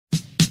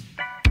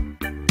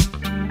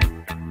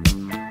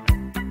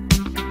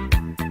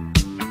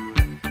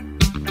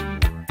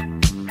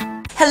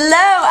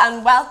Hello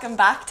and welcome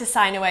back to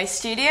Sign Away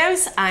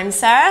Studios. I'm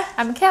Sarah.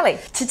 I'm Kelly.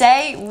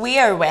 Today we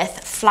are with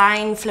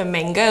Flying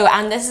Flamingo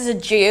and this is a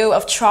duo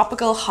of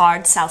tropical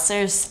hard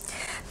seltzers.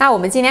 那我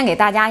们今天给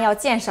大家要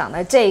鉴赏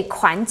的这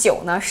款酒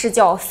呢，是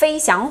叫飞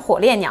翔火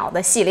烈鸟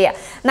的系列。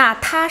那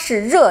它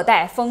是热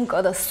带风格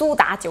的苏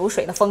打酒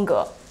水的风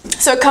格。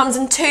So it comes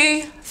in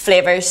two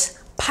flavours,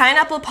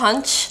 pineapple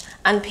punch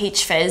and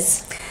peach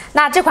fizz.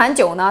 那这款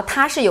酒呢，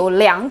它是有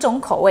两种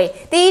口味，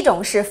第一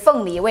种是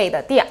凤梨味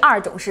的，第二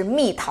种是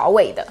蜜桃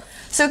味的。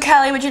So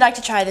Kelly, would you like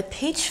to try the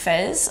peach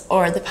fizz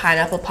or the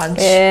pineapple punch?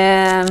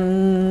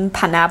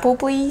 Pineapple,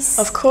 please.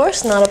 Of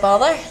course, not a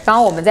bother. 刚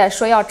刚我们在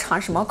说要尝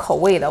什么口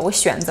味的，我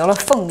选择了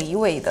凤梨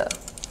味的。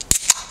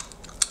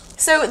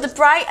So the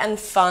bright and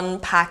fun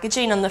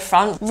packaging on the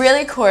front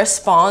really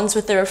corresponds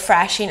with the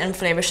refreshing and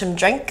flavoursome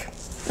drink.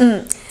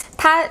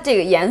 它这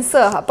个颜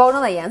色哈，包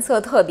装的颜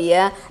色特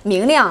别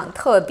明亮，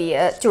特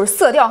别就是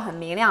色调很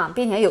明亮，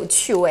并且有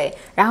趣味。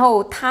然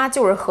后它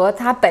就是和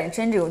它本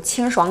身这种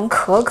清爽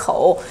可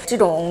口这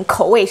种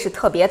口味是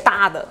特别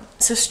搭的。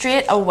So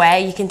straight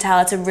away you can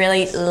tell it's a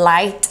really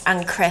light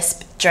and crisp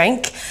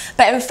drink.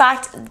 But in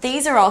fact,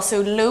 these are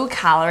also low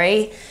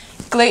calorie,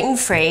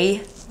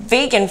 gluten-free,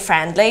 vegan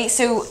friendly.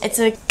 So it's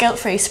a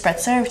guilt-free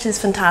spritzer, which is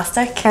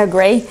fantastic. I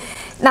agree.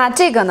 那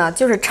这个呢，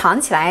就是尝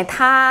起来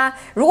它，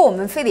如果我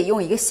们非得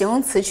用一个形容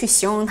词去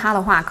形容它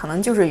的话，可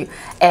能就是，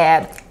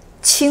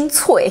清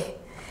脆，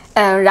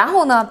然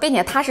后呢，并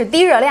且它是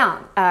低热量，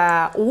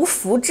无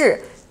麸质，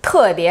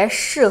特别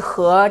适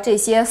合这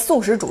些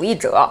素食主义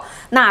者。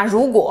那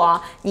如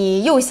果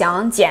你又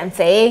想减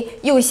肥，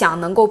又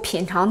想能够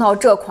品尝到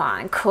这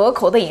款可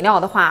口的饮料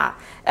的话，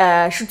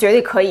是绝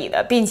对可以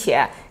的，并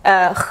且，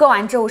喝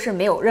完之后是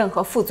没有任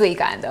何负罪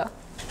感的。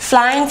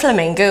Flying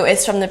Flamingo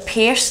is from the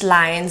Pearse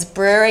Lyons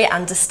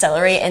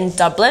Distillery in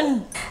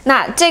Dublin.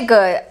 那这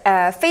个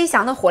飞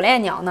翔的火烈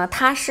鸟呢，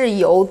它是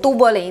由都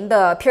柏林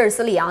的皮尔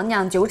斯里昂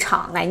酿酒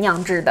厂来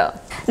酿制的。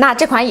那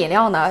这款饮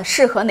料呢，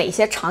适合哪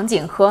些场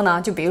景喝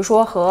呢？就比如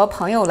说和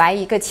朋友来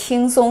一个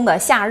轻松的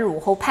夏日午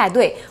后派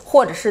对，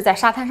或者是在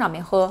沙滩上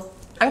面喝。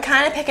I'm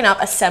kind of picking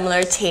up a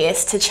similar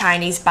taste to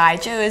Chinese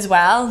baijiu as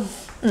well.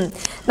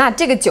 那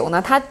这个酒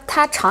呢，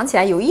它尝起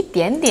来有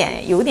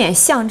点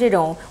像这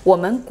种我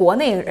们国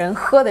内人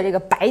喝的这个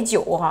白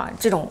酒哈，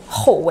这种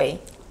后味。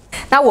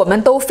那我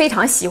们都非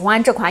常喜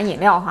欢这款饮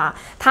料哈，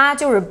它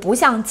就是不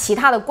像其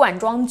他的罐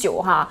装酒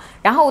哈，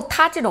然后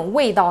它这种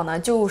味道呢，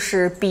就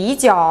是比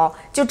较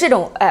就这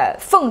种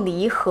凤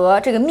梨和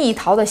这个蜜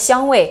桃的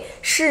香味，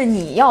是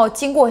你要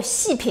经过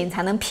细品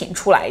才能品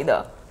出来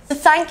的。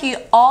Thank you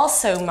all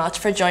so much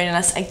for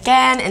joining us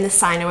again in the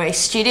Sign Away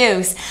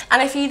Studios.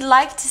 And if you'd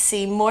like to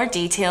see more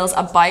details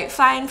about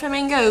Flying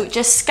Flamingo,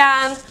 just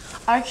scan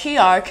our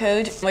QR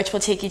code, which will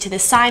take you to the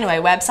Sign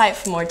Away website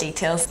for more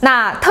details.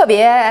 那特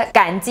别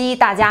感激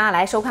大家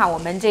来收看我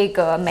们这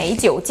个美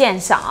酒鉴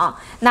赏。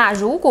那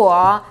如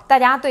果大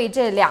家对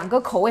这两个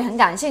口味很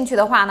感兴趣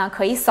的话呢，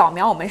可以扫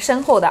描我们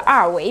身后的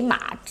二维码，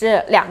这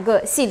两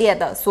个系列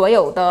的所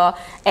有的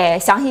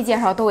详细介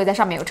绍都会在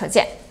上面有呈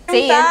现。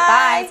See you,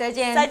 bye， 再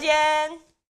见。再见。